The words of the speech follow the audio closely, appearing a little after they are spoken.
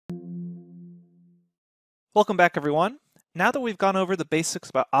Welcome back, everyone. Now that we've gone over the basics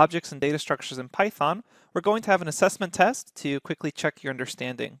about objects and data structures in Python, we're going to have an assessment test to quickly check your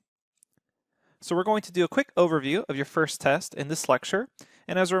understanding. So we're going to do a quick overview of your first test in this lecture.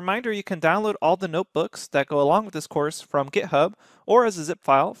 And as a reminder, you can download all the notebooks that go along with this course from GitHub or as a zip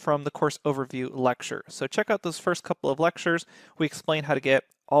file from the course overview lecture. So check out those first couple of lectures. We explain how to get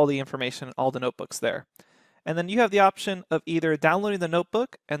all the information, all the notebooks there. And then you have the option of either downloading the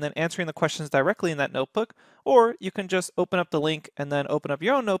notebook and then answering the questions directly in that notebook, or you can just open up the link and then open up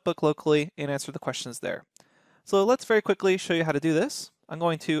your own notebook locally and answer the questions there. So let's very quickly show you how to do this. I'm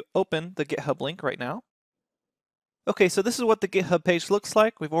going to open the GitHub link right now. Okay, so this is what the GitHub page looks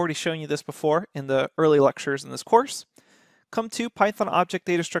like. We've already shown you this before in the early lectures in this course. Come to Python Object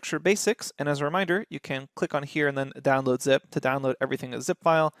Data Structure Basics, and as a reminder, you can click on here and then download zip to download everything as zip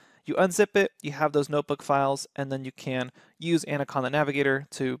file. You unzip it, you have those notebook files, and then you can use Anaconda Navigator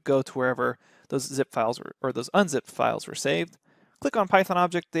to go to wherever those zip files or those unzipped files were saved. Click on Python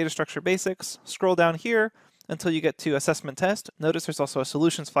Object Data Structure Basics, scroll down here until you get to Assessment Test. Notice there's also a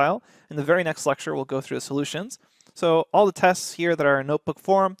solutions file. In the very next lecture, we'll go through the solutions. So all the tests here that are in notebook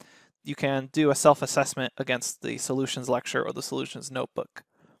form, you can do a self-assessment against the solutions lecture or the solutions notebook.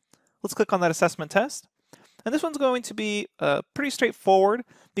 Let's click on that assessment test. And this one's going to be pretty straightforward.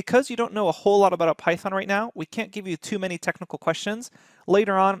 Because you don't know a whole lot about Python right now, we can't give you too many technical questions.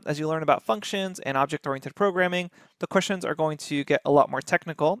 Later on, as you learn about functions and object-oriented programming, the questions are going to get a lot more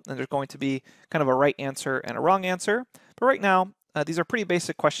technical, and there's going to be kind of a right answer and a wrong answer. But right now, these are pretty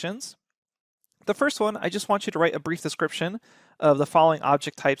basic questions. The first one, I just want you to write a brief description of the following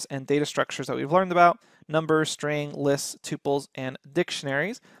object types and data structures that we've learned about: numbers, string, lists, tuples, and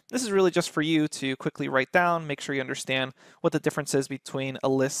dictionaries. This is really just for you to quickly write down, make sure you understand what the differences between a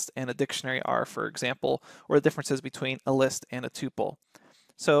list and a dictionary are, for example, or the differences between a list and a tuple.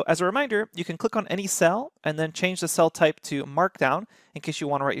 So as a reminder, you can click on any cell and then change the cell type to Markdown in case you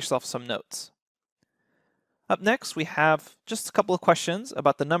want to write yourself some notes. Up next, we have just a couple of questions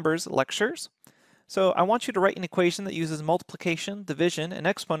about the numbers lectures. So I want you to write an equation that uses multiplication, division, and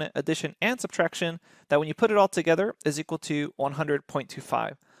exponent, addition, and subtraction that when you put it all together is equal to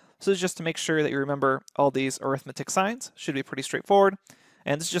 100.25. So this is just to make sure that you remember all these arithmetic signs. Should be pretty straightforward.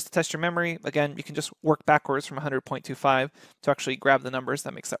 And this is just to test your memory. Again, you can just work backwards from 100.25 to actually grab the numbers.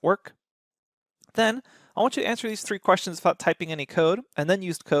 That makes that work. Then I want you to answer these three questions without typing any code, and then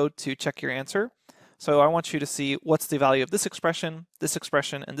use code to check your answer. So I want you to see what's the value of this expression, and this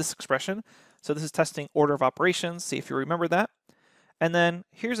expression. So this is testing order of operations, see if you remember that. And then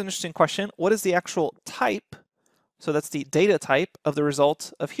here's an interesting question. What is the actual type? So that's the data type of the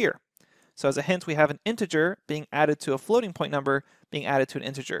result of here. So as a hint, we have an integer being added to a floating point number being added to an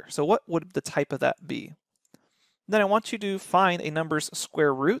integer. So what would the type of that be? Then I want you to find a number's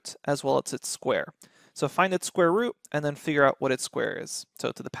square root as well as its square. So find its square root and then figure out what its square is.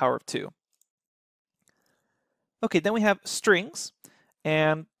 So to the power of 2. Okay, then we have strings,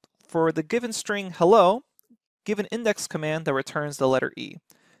 and for the given string hello, give an index command that returns the letter E.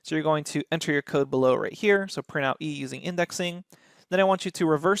 So you're going to enter your code below right here, so print out E using indexing. Then I want you to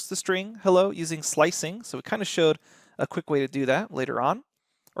reverse the string hello using slicing, so we kind of showed a quick way to do that later on,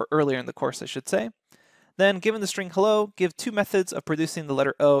 or earlier in the course I should say. Then given the string hello, give two methods of producing the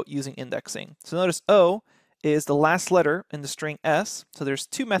letter O using indexing. So notice O is the last letter in the string S, so there's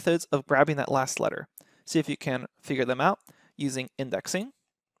two methods of grabbing that last letter. See if you can figure them out using indexing.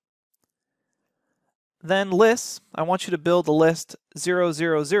 Then lists, I want you to build the list 0,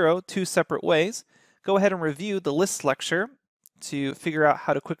 0, 0 two separate ways. Go ahead and review the lists lecture to figure out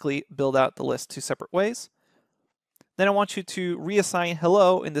how to quickly build out the list two separate ways. Then I want you to reassign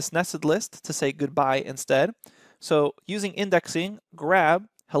hello in this nested list to say goodbye instead. So using indexing, grab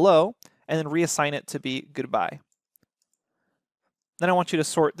hello and then reassign it to be goodbye. Then I want you to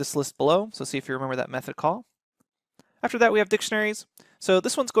sort this list below, so see if you remember that method call. After that, we have dictionaries. So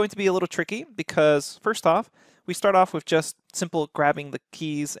this one's going to be a little tricky because first off, we start off with just simple grabbing the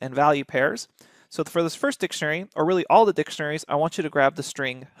keys and value pairs. So for this first dictionary, or really all the dictionaries, I want you to grab the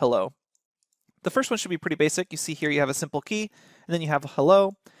string hello. The first one should be pretty basic. You see here you have a simple key, and then you have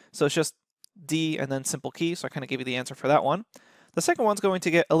hello. So it's just D and then simple key, so I kind of gave you the answer for that one. The second one's going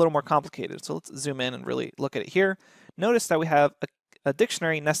to get a little more complicated, so let's zoom in and really look at it here. Notice that we have a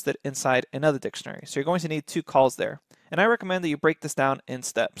dictionary nested inside another dictionary. So you're going to need two calls there. And I recommend that you break this down in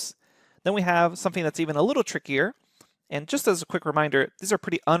steps. Then we have something that's even a little trickier. And just as a quick reminder, these are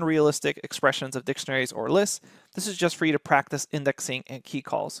pretty unrealistic expressions of dictionaries or lists. This is just for you to practice indexing and key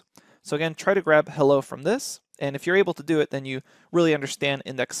calls. So again, try to grab hello from this. And if you're able to do it, then you really understand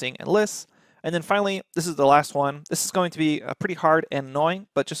indexing and lists. And then finally, this is the last one. This is going to be pretty hard and annoying,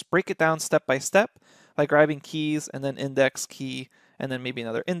 but just break it down step by step by grabbing keys and then index key and then maybe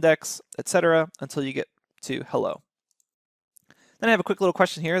another index, etc., until you get to hello. Then I have a quick little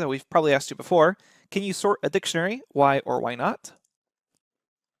question here that we've probably asked you before. Can you sort a dictionary? Why or why not?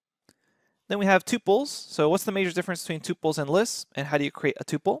 Then we have tuples. So what's the major difference between tuples and lists, and how do you create a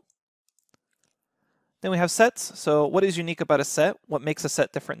tuple? Then we have sets. So what is unique about a set? What makes a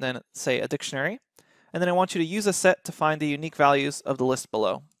set different than, say, a dictionary? And then I want you to use a set to find the unique values of the list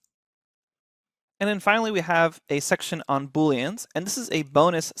below. And then finally, we have a section on Booleans, and this is a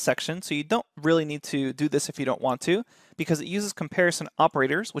bonus section, so you don't really need to do this if you don't want to, because it uses comparison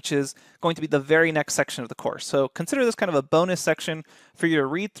operators, which is going to be the very next section of the course. So consider this kind of a bonus section for you to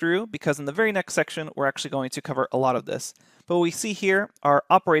read through, because in the very next section, we're actually going to cover a lot of this. But what we see here are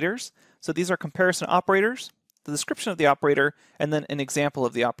operators. So these are comparison operators, the description of the operator, and then an example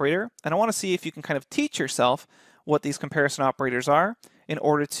of the operator. And I want to see if you can kind of teach yourself what these comparison operators are in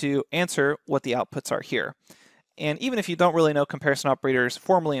order to answer what the outputs are here. And even if you don't really know comparison operators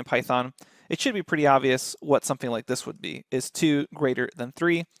formally in Python, it should be pretty obvious what something like this would be. Is 2 greater than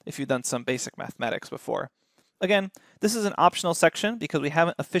 3 if you've done some basic mathematics before. Again, this is an optional section because we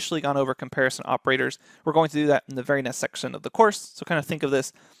haven't officially gone over comparison operators. We're going to do that in the very next section of the course, so kind of think of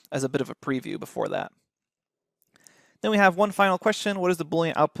this as a bit of a preview before that. Then we have one final question. What is the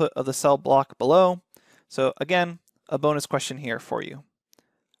Boolean output of the cell block below? So again, a bonus question here for you.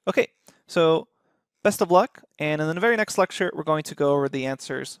 Okay, so best of luck, and in the very next lecture, we're going to go over the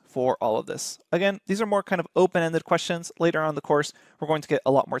answers for all of this. Again, these are more kind of open-ended questions. Later on in the course, we're going to get a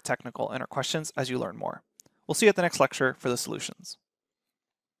lot more technical in our questions as you learn more. We'll see you at the next lecture for the solutions.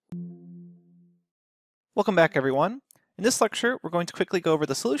 Welcome back, everyone. In this lecture, we're going to quickly go over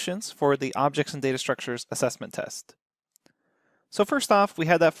the solutions for the Objects and Data Structures assessment test. So first off, we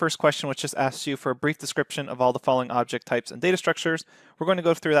had that first question which just asks you for a brief description of all the following object types and data structures. We're going to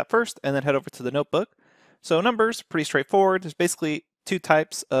go through that first and then head over to the notebook. So numbers, pretty straightforward. There's basically 2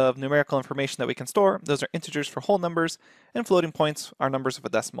 types of numerical information that we can store. Those are integers for whole numbers, and floating points are numbers of a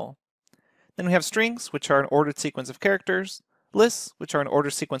decimal. Then we have strings, which are an ordered sequence of characters, lists, which are an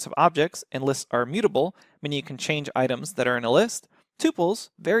ordered sequence of objects, and lists are mutable, meaning you can change items that are in a list. Tuples,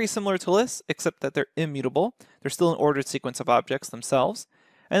 very similar to lists, except that they're immutable. They're still an ordered sequence of objects themselves.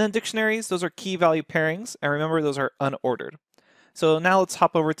 And then dictionaries, those are key value pairings, and remember those are unordered. So now let's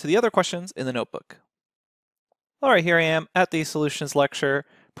hop over to the other questions in the notebook. Alright, here I am at the solutions lecture.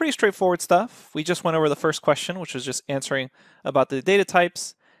 Pretty straightforward stuff. We just went over the first question, which was just answering about the data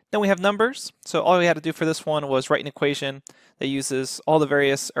types. Then we have numbers. So all we had to do for this one was write an equation that uses all the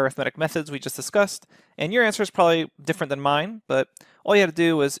various arithmetic methods we just discussed. And your answer is probably different than mine, but all you had to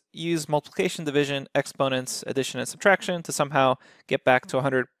do was use multiplication, division, exponents, addition, and subtraction to somehow get back to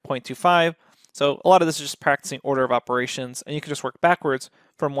 100.25. So a lot of this is just practicing order of operations, and you can just work backwards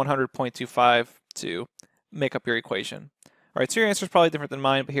from 100.25 to make up your equation. All right, so your answer is probably different than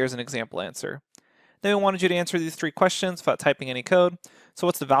mine, but here's an example answer. Then we wanted you to answer these 3 questions without typing any code. So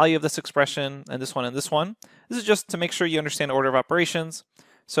what's the value of this expression, and this one, and this one? This is just to make sure you understand order of operations.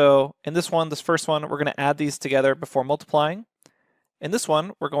 So in this one, this first one, we're going to add these together before multiplying. In this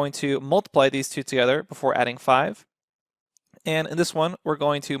one, we're going to multiply these 2 together before adding 5. And in this one, we're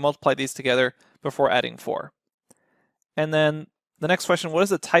going to multiply these together before adding 4. And then the next question, what is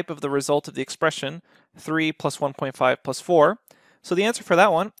the type of the result of the expression 3 plus 1.5 plus 4? So the answer for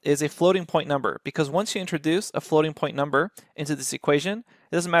that one is a floating point number, because once you introduce a floating point number into this equation,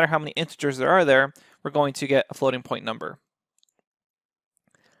 it doesn't matter how many integers there are there, we're going to get a floating point number.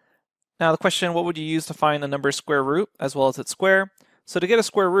 Now the question, what would you use to find a number's square root as well as its square? So to get a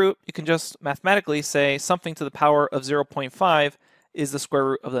square root, you can just mathematically say something to the power of 0.5 is the square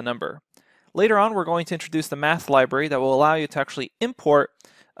root of the number. Later on, we're going to introduce the math library that will allow you to actually import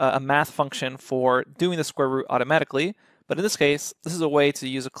a math function for doing the square root automatically. But in this case, this is a way to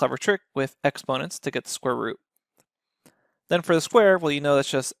use a clever trick with exponents to get the square root. Then for the square, well, you know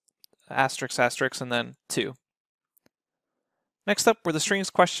that's just asterisk, asterisk, and then 2. Next up were the strings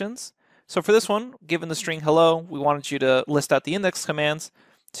questions. So for this one, given the string hello, we wanted you to list out the index commands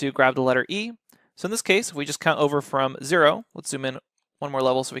to grab the letter E. So in this case, if we just count over from 0, let's zoom in one more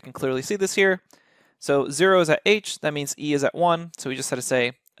level so we can clearly see this here. So 0 is at H, that means E is at 1, so we just had to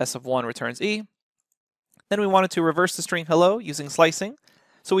say S of 1 returns E. Then we wanted to reverse the string hello using slicing.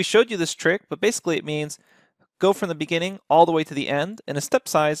 So we showed you this trick, but basically it means go from the beginning all the way to the end in a step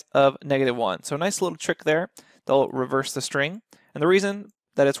size of -1. So a nice little trick there that'll reverse the string. And the reason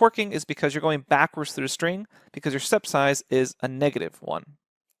that it's working is because you're going backwards through the string because your step size is a -1.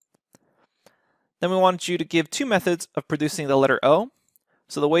 Then we wanted you to give 2 methods of producing the letter O.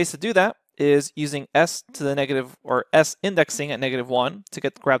 So the ways to do that is using s to the negative, or s indexing at -1 to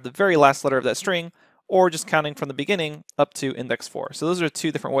grab the very last letter of that string, or just counting from the beginning up to index 4. So those are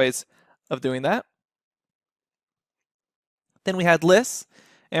two different ways of doing that. Then we had lists,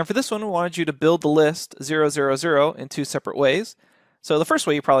 and for this one we wanted you to build the list 0, 0, 0 in two separate ways. So the first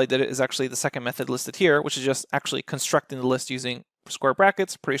way you probably did it is actually the second method listed here, which is just actually constructing the list using square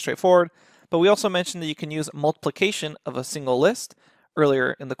brackets, pretty straightforward. But we also mentioned that you can use multiplication of a single list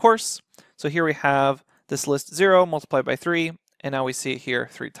earlier in the course. So here we have this list 0 multiplied by 3, and now we see it here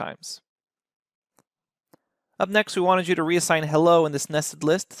 3 times. Up next, we wanted you to reassign hello in this nested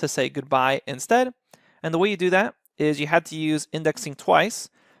list to say goodbye instead. And the way you do that is you had to use indexing twice.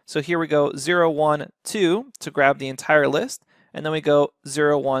 So here we go 0, 1, 2 to grab the entire list, and then we go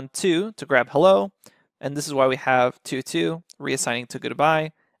 0, 1, 2 to grab hello, and this is why we have 2, 2 reassigning to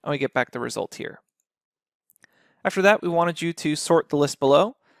goodbye, and we get back the result here. After that, we wanted you to sort the list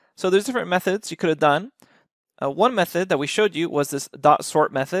below. So there's different methods you could have done. One method that we showed you was this dot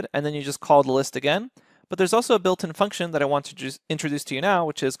sort method, and then you just call the list again. But there's also a built-in function that I want to just introduce to you now,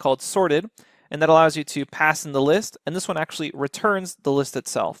 which is called sorted, and that allows you to pass in the list, and this one actually returns the list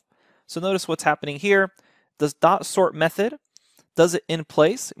itself. So notice what's happening here. This dot sort method does it in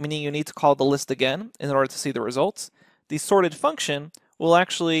place, meaning you need to call the list again in order to see the results. The sorted function will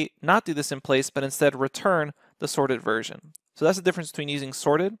actually not do this in place, but instead return the sorted version. So that's the difference between using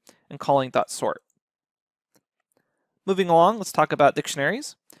sorted and calling dot sort. Moving along, let's talk about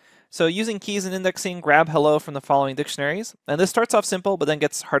dictionaries. So using keys and indexing, grab hello from the following dictionaries. And this starts off simple, but then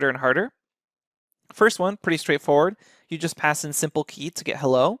gets harder and harder. First one, pretty straightforward. You just pass in simple key to get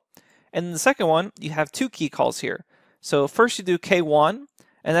hello. And then the second one, you have two key calls here. So first you do K1,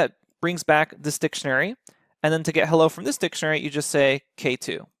 and that brings back this dictionary. And then to get hello from this dictionary, you just say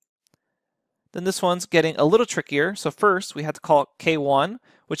K2. Then this one's getting a little trickier. So first we have to call K1,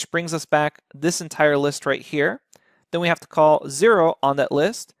 which brings us back this entire list right here. Then we have to call 0 on that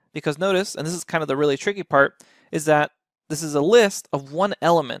list, because notice, and this is kind of the really tricky part, is that this is a list of one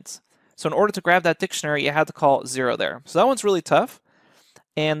element. So in order to grab that dictionary, you had to call 0 there. So that one's really tough.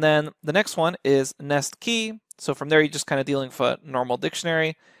 And then the next one is nest key. So from there, you're just kind of dealing with a normal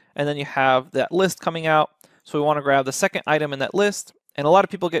dictionary. And then you have that list coming out. So we want to grab the second item in that list. And a lot of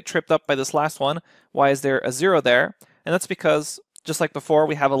people get tripped up by this last one. Why is there a 0 there? And that's because, just like before,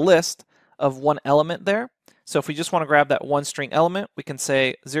 we have a list of one element there. So if we just want to grab that one string element, we can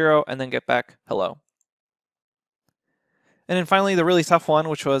say 0 and then get back hello. And then finally, the really tough one,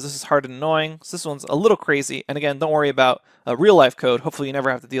 which was, this is hard and annoying. So this one's a little crazy. And again, don't worry about real life code. Hopefully you never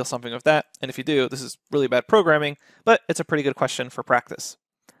have to deal something with that. And if you do, this is really bad programming, but it's a pretty good question for practice.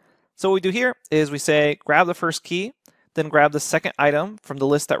 So what we do here is we say, grab the first key, then grab the second item from the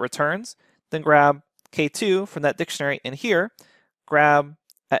list that returns, then grab K2 from that dictionary in here, grab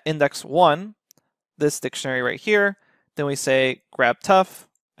at index 1, this dictionary right here, then we say grab tough,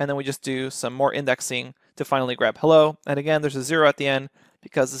 and then we just do some more indexing to finally grab hello. And again, there's a 0 at the end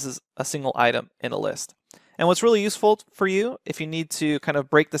because this is a single item in a list. And what's really useful for you, if you need to kind of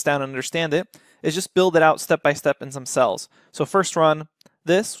break this down and understand it, is just build it out step by step in some cells. So first run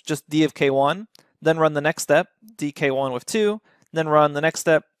this, just d of k1, then run the next step, dk1 with 2, then run the next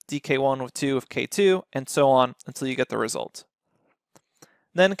step, dk1 with 2 of k2, and so on until you get the result.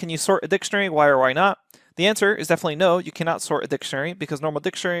 Then can you sort a dictionary? Why or why not? The answer is definitely no, you cannot sort a dictionary because normal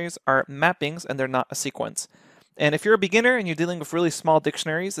dictionaries are mappings and they're not a sequence. And if you're a beginner and you're dealing with really small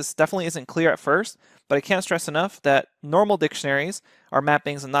dictionaries, this definitely isn't clear at first, but I can't stress enough that normal dictionaries are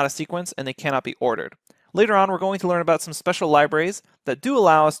mappings and not a sequence, and they cannot be ordered. Later on, we're going to learn about some special libraries that do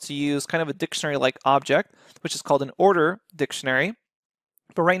allow us to use kind of a dictionary-like object, which is called an order dictionary.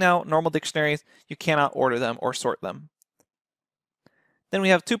 But right now, normal dictionaries, you cannot order them or sort them. Then we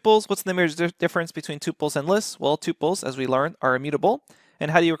have tuples. What's the major difference between tuples and lists? Well, tuples, as we learned, are immutable.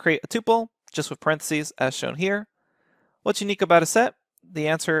 And how do you create a tuple? Just with parentheses, as shown here. What's unique about a set? The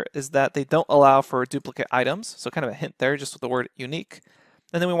answer is that they don't allow for duplicate items. So kind of a hint there, just with the word unique.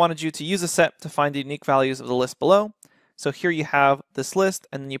 And then we wanted you to use a set to find the unique values of the list below. So here you have this list,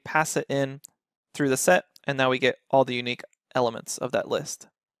 and then you pass it in through the set, and now we get all the unique elements of that list.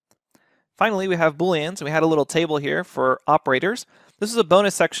 Finally, we have Booleans, and we had a little table here for operators. This is a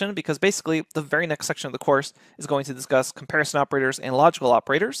bonus section because basically the very next section of the course is going to discuss comparison operators and logical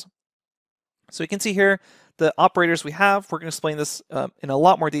operators. So you can see here the operators we have. We're going to explain this in a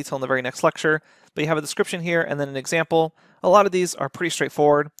lot more detail in the very next lecture, but you have a description here and then an example. A lot of these are pretty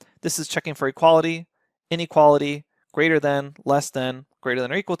straightforward. This is checking for equality, inequality, greater than, less than, greater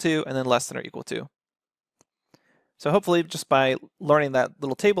than or equal to, and then less than or equal to. So hopefully just by learning that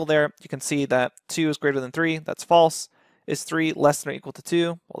little table there, you can see that 2 is greater than 3, that's false. Is 3 less than or equal to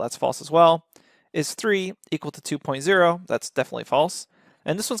 2? Well, that's false as well. Is 3 equal to 2.0? That's definitely false.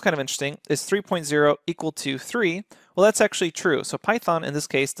 And this one's kind of interesting. Is 3.0 equal to 3? Well, that's actually true. So Python, in this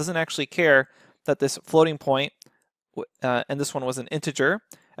case, doesn't actually care that this floating point, and this one was an integer.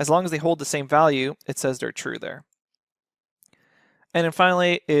 As long as they hold the same value, it says they're true there. And then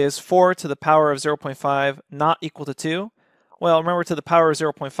finally, is 4 to the power of 0.5 not equal to 2? Well, remember, to the power of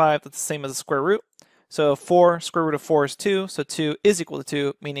 0.5, that's the same as the square root. So 4, square root of 4 is 2, so 2 is equal to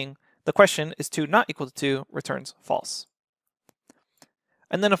 2, meaning the question is 2 not equal to 2 returns false.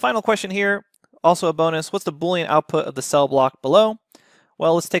 And then a final question here, also a bonus. What's the Boolean output of the cell block below?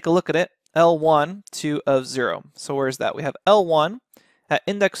 Well, let's take a look at it. L1, 2 of 0. So where's that? We have L1. At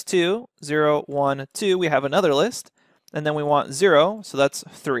index 2, 0, 1, 2, we have another list. And then we want 0, so that's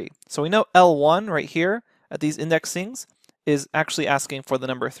 3. So we know L1 right here at these indexings is actually asking for the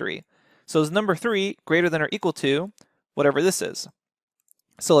number 3. So is number 3 greater than or equal to whatever this is?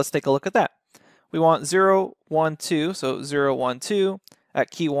 So let's take a look at that. We want 0, 1, 2, so 0, 1, 2 at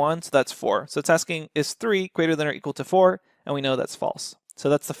key 1, so that's 4. So it's asking, is 3 greater than or equal to 4? And we know that's false. So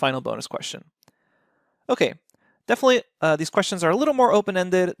that's the final bonus question. Okay, definitely these questions are a little more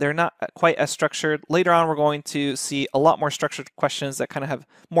open-ended. They're not quite as structured. Later on, we're going to see a lot more structured questions that kind of have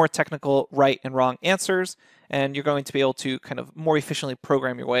more technical right and wrong answers, and you're going to be able to kind of more efficiently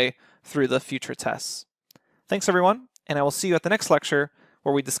program your way through the future tests. Thanks, everyone, and I will see you at the next lecture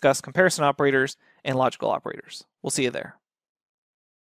where we discuss comparison operators and logical operators. We'll see you there.